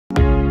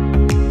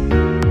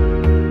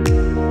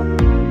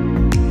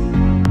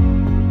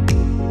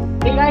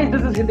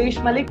this is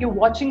Hitesh Malik. You're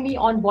watching me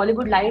on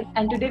Bollywood Live,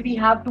 and today we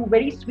have two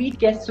very sweet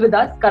guests with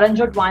us, Karan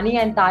Jotwani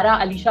and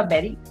Alisha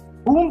Berry,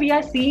 whom we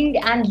are seeing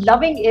and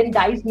loving in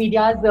Dice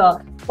Media's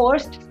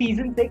first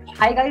season 6.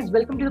 Hi guys,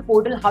 welcome to the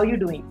portal. How are you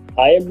doing?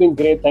 I have been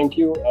great, thank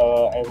you.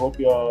 I hope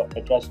I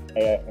trust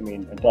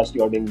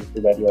you're doing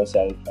well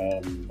yourself,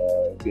 and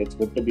it's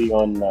good to be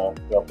on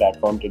your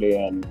platform today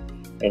and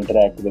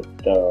interact with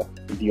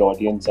the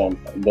audience. And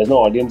there's no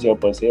audience here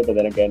per se, but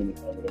then again,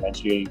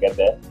 eventually you'll get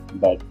there.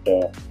 But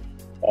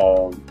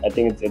I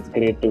think it's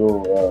great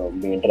to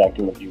be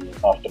interacting with you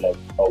after like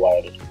a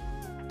while.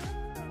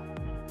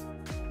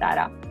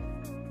 Tara.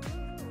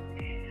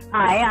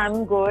 Hi,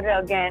 I'm good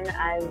again.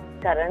 As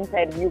Karan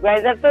said, you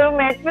guys have sort of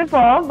met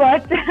before,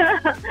 but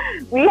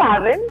we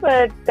haven't.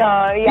 But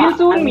yeah, we'll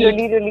soon I'm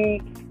meet.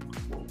 really,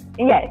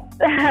 yes.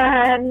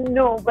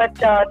 No, but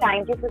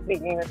thank you for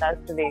speaking with us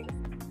today.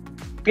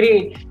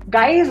 Great.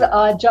 Guys,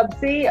 जब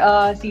से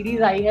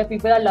series आई है,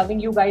 people are loving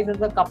you guys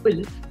as a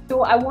couple.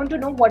 So I want to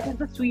know what is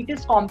the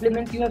sweetest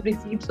compliment you have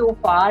received so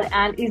far,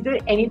 and is there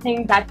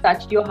anything that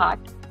touched your heart?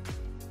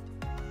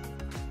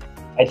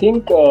 I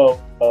think I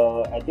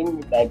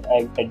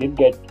did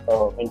get,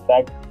 in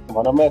fact,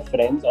 one of my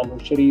friends,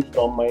 Anushri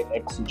from my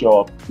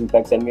ex-job, in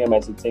fact, sent me a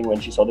message saying when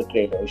she saw the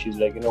trailer, she's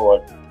like, you know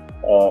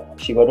what,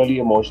 she got really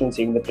emotional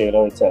seeing the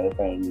trailer itself,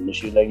 and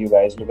she's like, you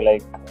guys look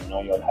like, you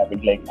all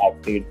haven't like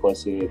acted per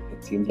se.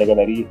 It seems like a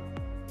very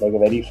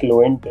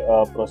fluent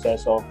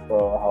process of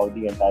how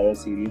the entire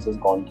series has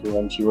gone through,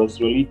 and she was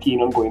really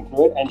keen on going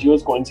through it, and she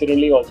was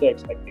coincidentally also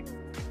expecting.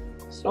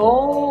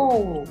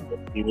 So,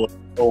 we were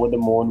over the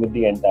moon with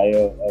the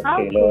entire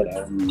trailer,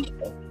 and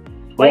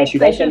quite she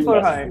special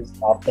for her.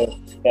 After,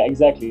 yeah,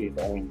 exactly.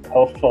 I mean,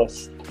 her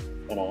first,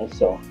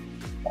 So,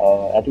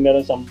 I think that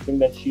was something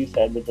that she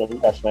said which really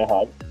touched my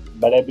heart.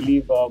 But I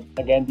believe,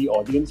 again, the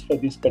audience for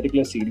this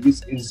particular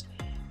series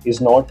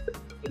is not.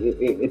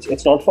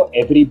 It's not for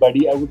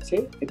everybody. I would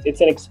say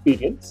it's an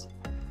experience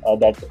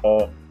that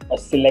a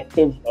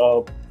selective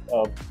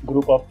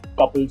group of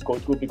couples go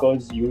through,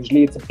 because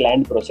usually it's a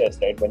planned process,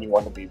 right? When you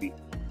want a baby,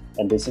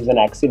 and this is an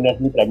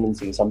accidental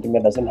pregnancy, something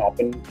that doesn't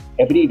happen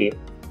every day,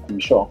 I'm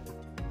sure.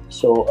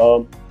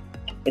 So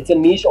it's a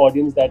niche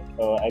audience that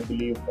I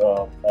believe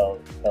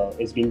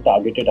is being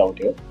targeted out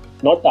here.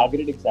 Not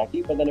targeted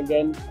exactly, but then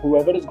again,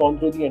 whoever has gone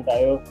through the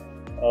entire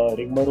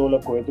rigmarole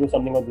of going through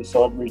something of this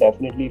sort will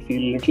definitely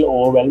feel a little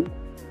overwhelmed,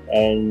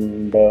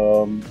 and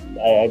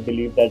I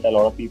believe that a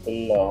lot of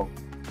people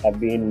have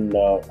been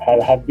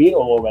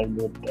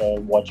overwhelmed with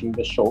watching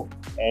the show.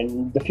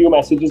 And the few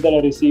messages that I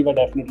receive are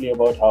definitely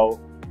about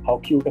how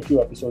cute a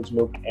few episodes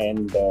look,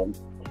 and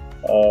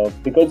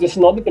because this is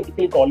not the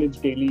typical college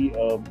daily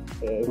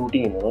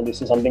routine, this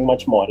is something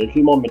much more, a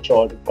little more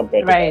mature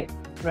compared to that.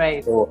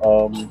 Right. So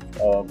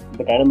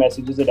the kind of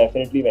messages are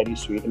definitely very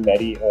sweet and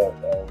very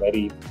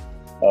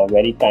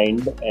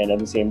kind, and at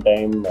the same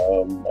time,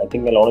 I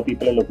think a lot of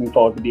people are looking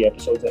forward to the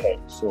episodes ahead.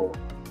 So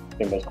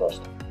fingers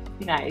crossed.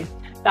 Nice.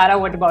 Tara,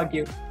 what about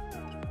you?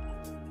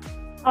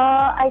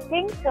 I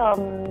think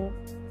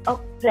a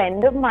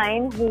friend of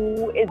mine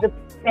who is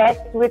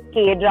obsessed with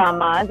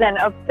K-dramas and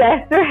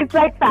obsessed with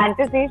like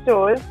fantasy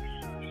shows,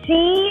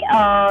 she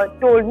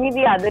told me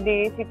the other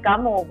day, she'd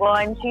come over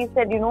and she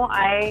said,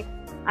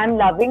 I'm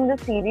loving the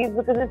series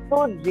because it's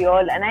so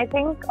real. And I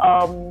think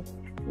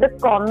the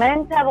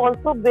comments have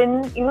also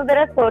been, there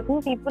are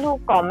certain people who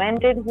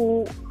commented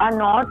who are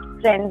not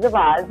friends of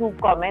ours, who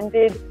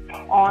commented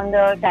on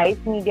the Dice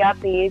Media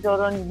page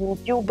or on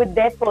YouTube with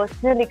their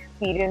personal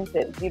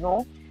experiences,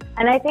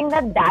 And I think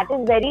that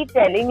is very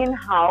telling in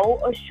how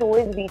a show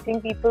is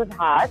reaching people's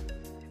hearts.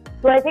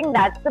 So I think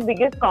that's the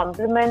biggest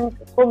compliment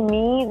for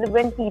me,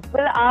 when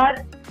people are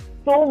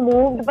so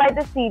moved by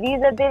the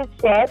series that they'll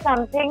share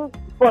something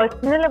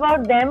personal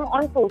about them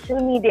on social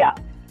media.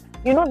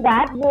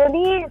 That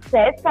really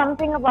says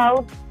something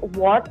about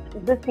what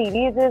the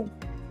series is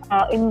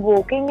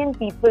invoking in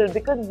people,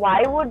 because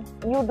why would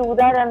you do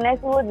that unless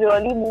you were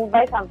really moved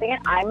by something?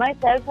 And I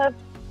myself have,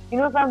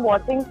 if I'm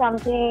watching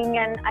something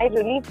and I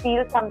really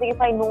feel something, if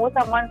I know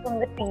someone from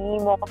the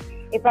team, or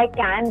if I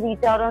can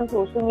reach out on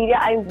social media,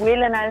 I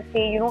will, and I'll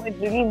say, it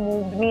really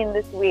moved me in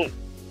this way.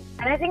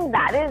 And I think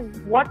that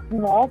is what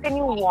more can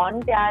you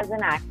want as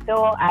an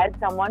actor, as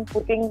someone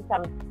putting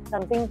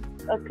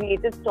a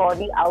creative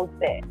story out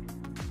there.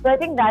 So I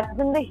think that's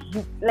been the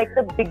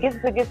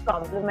biggest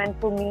compliment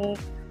for me,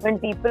 when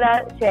people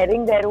are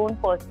sharing their own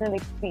personal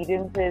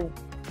experiences,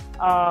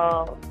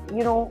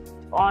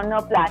 on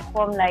a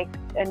platform like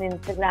an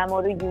Instagram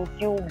or a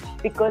YouTube,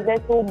 because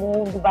they're so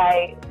moved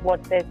by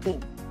what they're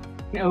seeing.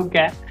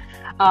 Okay.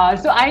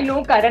 So I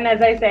know Karan,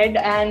 as I said,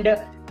 and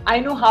I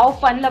know how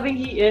fun-loving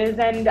he is,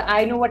 and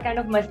I know what kind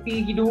of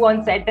masti he do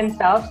on set and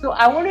stuff. So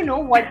I want to know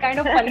what kind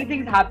of funny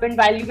things happened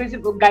while you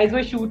guys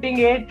were shooting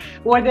it.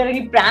 Were there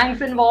any pranks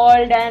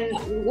involved,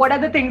 and what are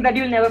the things that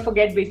you'll never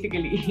forget,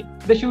 basically,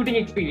 the shooting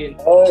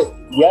experience?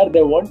 Yeah,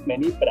 there weren't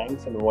many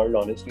pranks involved,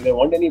 honestly. There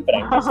weren't any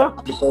pranks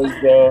because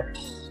there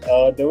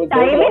was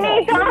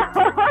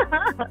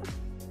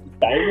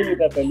time ही नहीं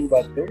था पहली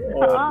बात तो,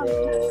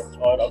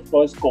 और of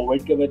course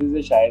Covid के वजह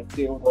से शायद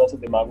से वो थोड़ा सा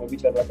दिमाग में भी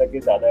चल रहा था कि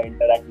ज्यादा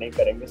इंटरेक्ट नहीं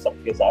करेंगे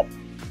सबके साथ,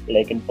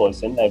 like in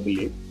person I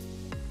believe,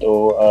 तो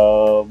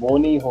वो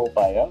नहीं हो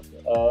पाया.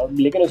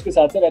 लेकिन उसके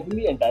साथ साथ I think the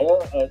entire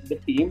the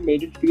team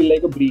made it feel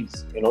like a breeze,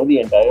 you know, the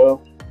entire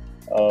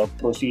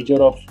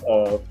procedure of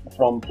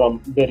from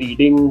the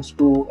readings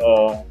to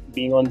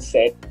being on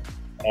set,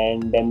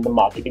 and then the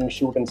marketing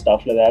shoot and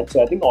stuff like that. So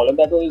I think all of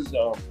that was,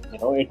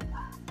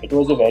 it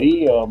was a very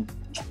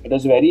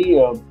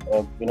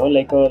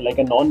like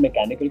a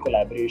non-mechanical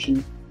collaboration,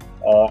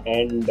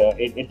 and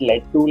it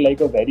led to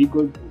like a very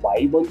good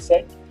vibe on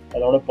set, a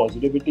lot of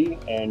positivity,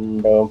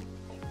 and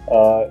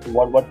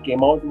what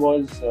came out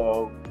was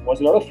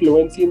a lot of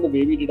fluency in the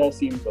way we did our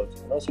scenes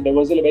also. So there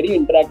was a very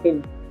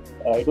interactive.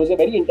 It was a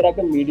very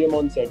interactive medium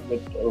on set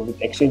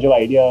with exchange of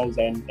ideas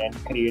and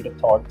creative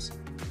thoughts,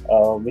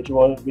 which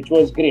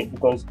was great,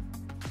 because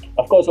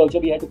of course also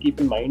we had to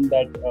keep in mind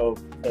that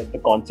the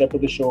concept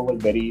of the show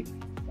was very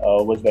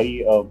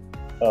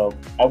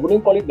I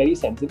wouldn't call it very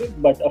sensitive,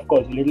 but of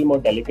course a little more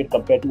delicate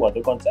compared to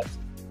other concepts,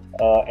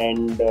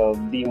 and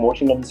the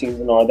emotion of the scenes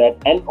and all that.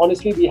 And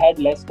honestly, we had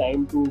less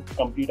time to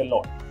complete a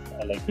lot,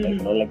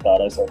 like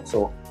Tara said.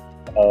 So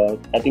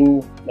I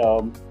think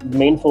the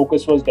main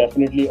focus was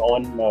definitely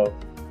on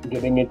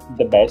giving it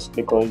the best,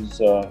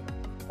 because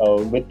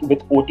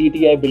with OTT,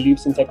 I believe,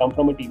 since I come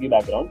from a TV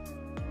background,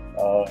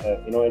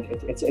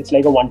 it's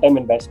like a one-time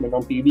investment.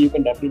 On TV, you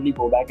can definitely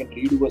go back and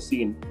redo a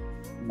scene,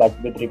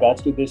 but with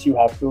regards to this, you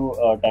have to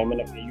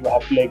you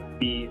have to like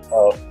be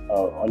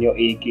on your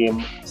A game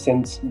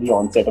since the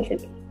onset of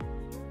it.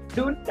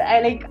 Dude,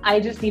 I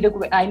just need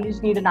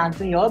an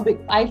answer here.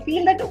 I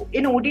feel that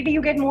in OTT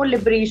you get more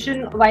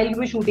liberation while you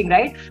were shooting,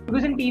 right?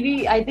 Because in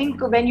TV, I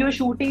think when you're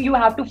shooting, you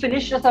have to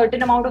finish a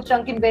certain amount of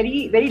chunk in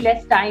very, very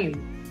less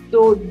time.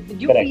 So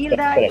did you feel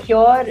that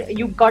here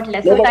you got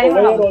lesser time?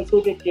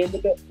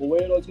 Over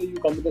here also you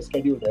come with a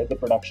schedule, right? The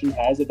production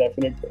has a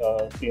definite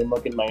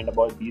framework in mind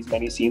about these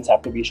many scenes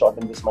have to be shot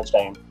in this much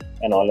time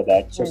and all of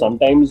that. So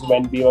sometimes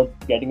when we were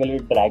getting a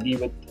little draggy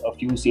with a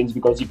few scenes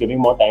because you're giving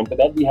more time to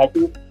that, we had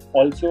to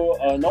also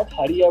not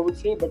hurry, I would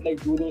say, but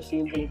like do those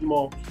scenes a little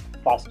more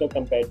faster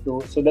compared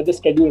to, so that the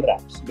schedule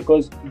wraps,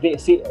 because they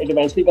see it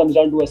eventually comes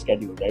down to a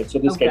schedule, right? So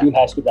the schedule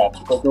has to wrap,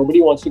 because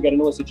nobody wants to get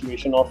into a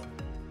situation of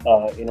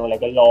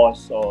like a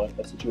loss, or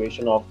a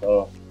situation of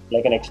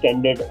like an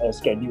extended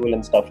schedule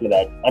and stuff like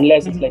that,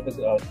 unless it's like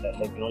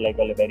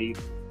a very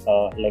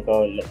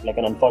like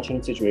an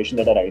unfortunate situation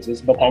that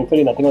arises. But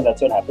thankfully nothing of that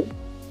sort happened.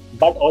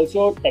 But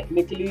also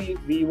technically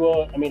we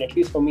were, I mean, at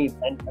least for me,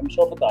 and I'm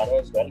sure for Tara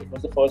as well, it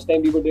was the first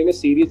time we were doing a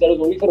series that was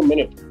only for a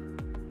minute.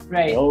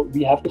 Right.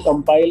 We have to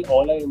compile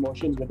all our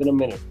emotions within a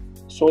minute.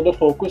 So the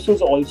focus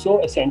was also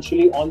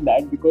essentially on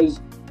that,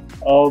 because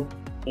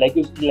like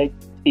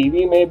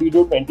TV may we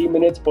do 20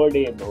 minutes per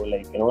day, bro.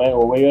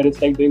 Over here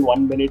it's like doing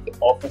 1 minute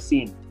of a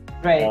scene,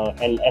 right?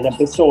 And an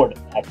episode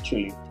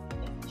actually.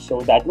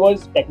 So that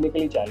was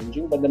technically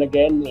challenging, but then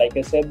again, like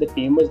I said, the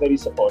team was very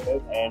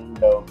supportive, and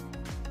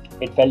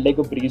it felt like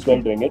a breeze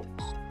while doing it.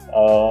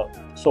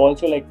 So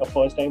also like a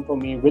first time for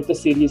me with a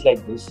series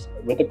like this,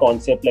 with a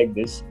concept like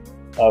this,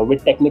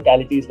 with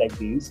technicalities like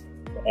these,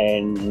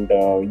 and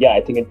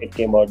I think it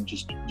came out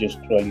just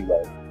really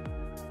well.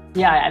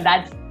 Yeah,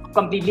 that's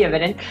completely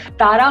evident.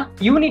 Tara,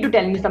 you need to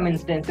tell me some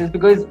instances,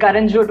 because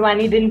Karan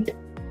Jotwani didn't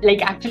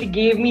actually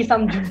gave me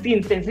some juicy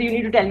instances. You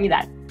need to tell me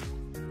that.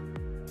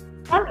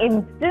 Some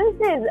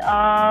instances.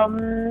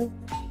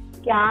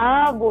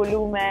 क्या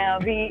बोलूँ मैं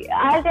अभी?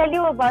 I'll tell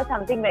you about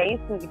something very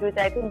sweet, which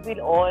I think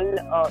we'll all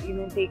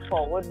take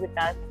forward with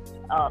us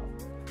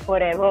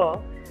forever.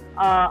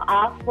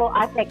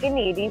 Our second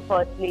AD,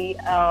 firstly,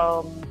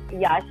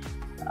 Yash,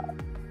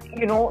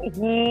 he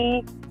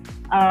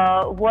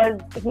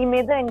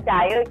made the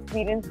entire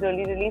experience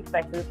really, really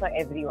special for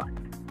everyone.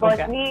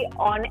 Firstly,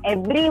 on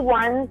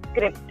everyone's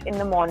script in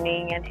the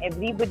morning, and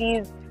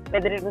everybody's,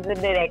 whether it was a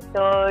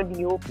director,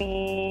 DOP,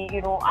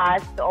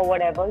 us or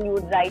whatever, he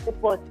would write a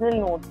personal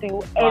note to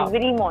you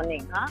every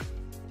morning.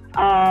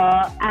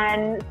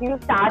 And you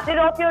started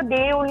off your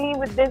day only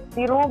with this,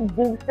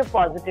 boost of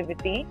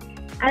positivity.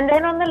 And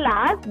then on the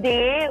last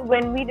day,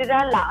 when we did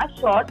our last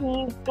shot,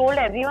 he told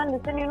everyone,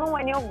 listen,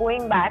 when you're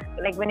going back,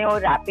 like when you're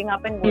wrapping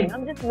up and going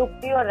on, just look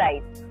to your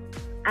right.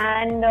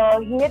 And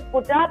he had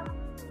put up,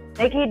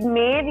 he'd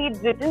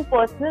written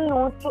personal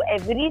notes to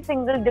every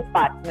single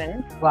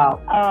department. Wow.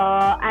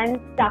 And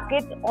stuck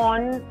it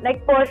on,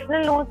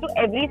 personal notes to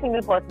every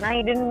single person.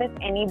 He didn't miss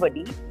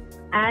anybody.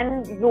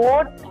 And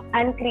wrote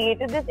and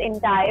created this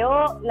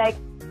entire,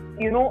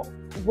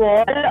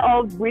 wall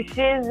of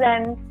wishes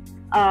and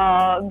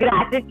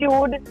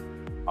gratitude,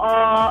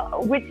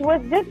 which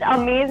was just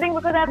amazing,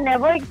 because I've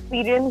never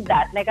experienced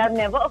that.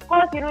 Of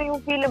course, you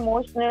feel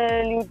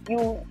emotional,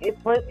 if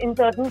in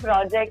certain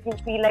projects you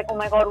feel like, oh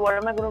my god, what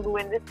am I going to do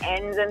when this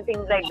ends, and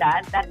things like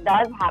that. That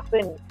does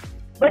happen.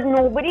 But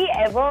nobody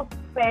ever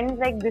spends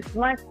this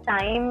much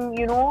time,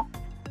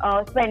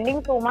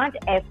 spending so much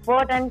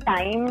effort and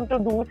time to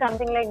do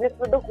something like this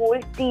for the whole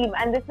team.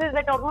 And this is,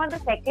 we're talking about the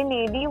second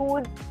AD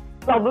who's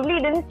probably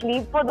didn't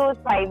sleep for those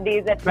 5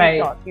 days that we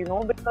shot, you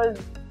know, because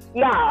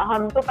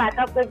हम तो pack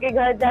up करके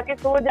घर जाके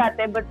सो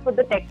जाते हैं, but for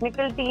the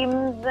technical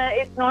teams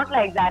it's not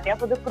like that.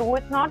 For the crew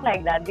it's not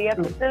like that. They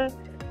have to still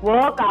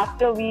work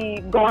after we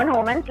gone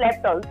home and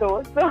slept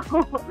also.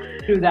 So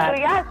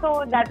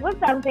that was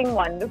something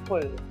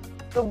wonderful.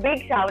 So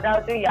big shout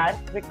out to Yash,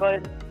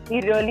 because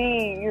he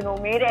really, you know,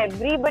 made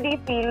everybody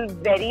feel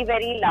very,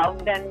 very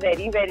loved and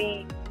very,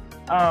 very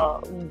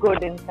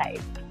good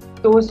inside.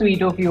 So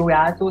sweet of you,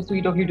 yeah. So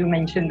sweet of you to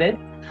mention this.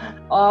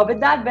 With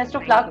that, best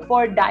of luck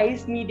for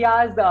Dice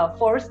Media's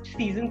first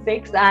season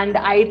 6, and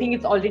I think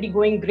it's already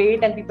going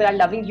great and people are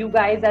loving you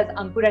guys as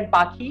Ankur and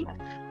Paki.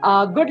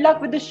 Good luck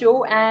with the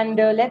show, and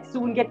let's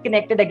soon get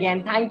connected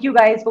again. Thank you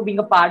guys for being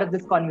a part of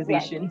this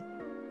conversation.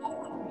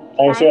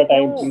 Thanks for your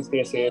time. Please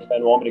stay safe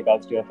and warm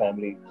regards to your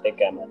family. Take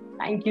care, man.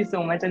 Thank you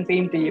so much, and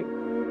same to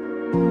you.